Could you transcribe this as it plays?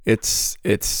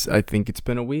I think it's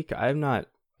been a week. I'm not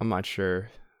sure.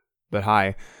 But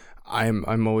hi.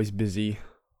 I'm always busy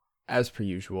as per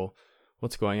usual.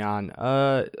 What's going on?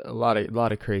 A lot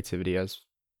of creativity as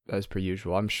per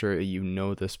usual. I'm sure you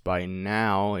know this by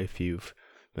now if you've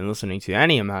been listening to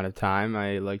any amount of time.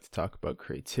 I like to talk about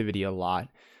creativity a lot.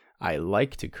 I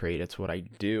like to create. It's what I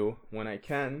do when I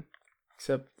can.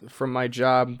 Except from my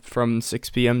job from 6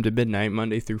 p.m. to midnight,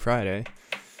 Monday through Friday.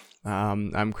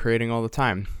 I'm creating all the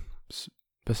time,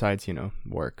 besides,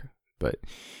 work. But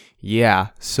yeah,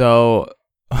 so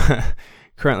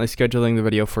currently scheduling the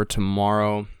video for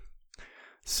tomorrow.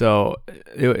 So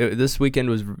this weekend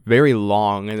was very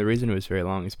long, and the reason it was very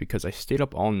long is because I stayed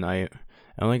up all night.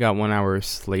 I only got 1 hour of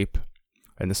sleep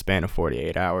in the span of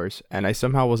 48 hours, and I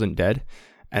somehow wasn't dead.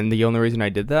 And the only reason I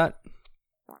did that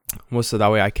was so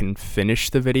that way I can finish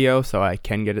the video, so I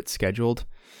can get it scheduled.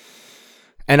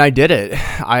 And I did it.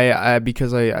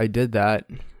 Because I did that,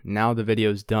 now the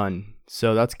video's done.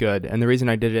 So that's good. And the reason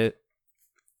I did it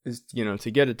is,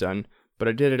 to get it done. But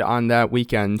I did it on that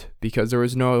weekend because there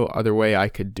was no other way I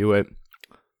could do it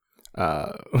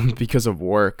because of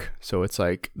work. So it's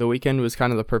like the weekend was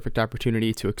kind of the perfect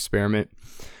opportunity to experiment.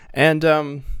 And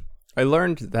I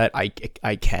learned that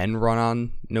I can run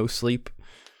on no sleep.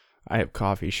 I have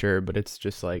coffee, sure, but it's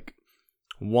just like,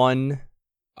 one,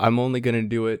 I'm only going to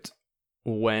do it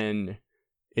when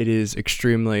it is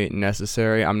extremely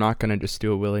necessary. I'm not going to just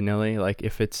do it willy-nilly. Like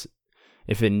if it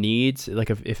needs, like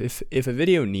if a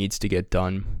video needs to get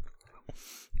done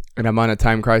and I'm on a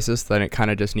time crisis, then it kind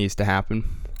of just needs to happen.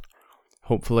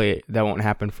 Hopefully that won't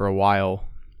happen for a while,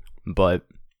 but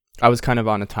I was kind of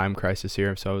on a time crisis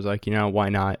here, so I was like, why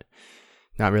not?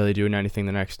 Not really doing anything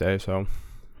the next day, so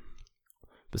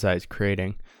besides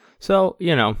creating. So,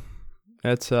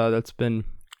 that's been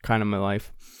kind of my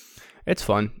life. It's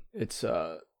fun. It's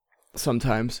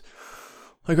sometimes,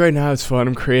 like right now it's fun.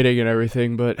 I'm creating and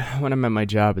everything, but when I'm at my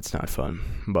job, it's not fun.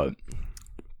 But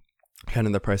kind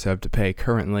of the price I have to pay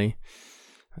currently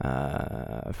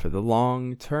for the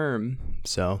long term.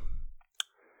 So,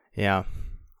 yeah.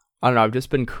 I don't know. I've just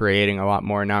been creating a lot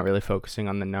more, not really focusing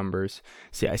on the numbers.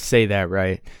 See, I say that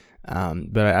right,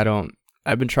 but I don't.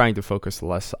 I've been trying to focus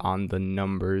less on the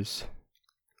numbers,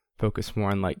 focus more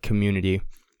on like community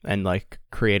and like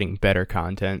creating better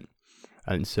content.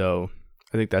 And so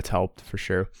I think that's helped for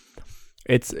sure.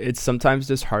 It's sometimes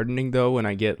disheartening though when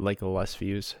I get like less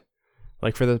views.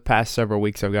 Like for the past several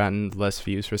weeks I've gotten less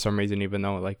views for some reason, even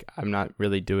though like I'm not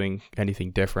really doing anything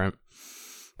different.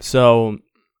 So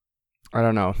I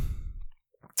don't know.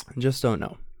 I just don't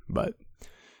know. But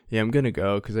yeah, I'm gonna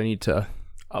go because I need to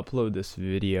upload this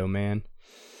video, man.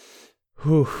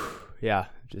 Whew. Yeah,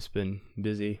 just been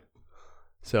busy.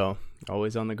 So,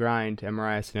 always on the grind.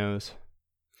 MRIS knows.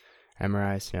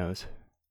 MRIS knows.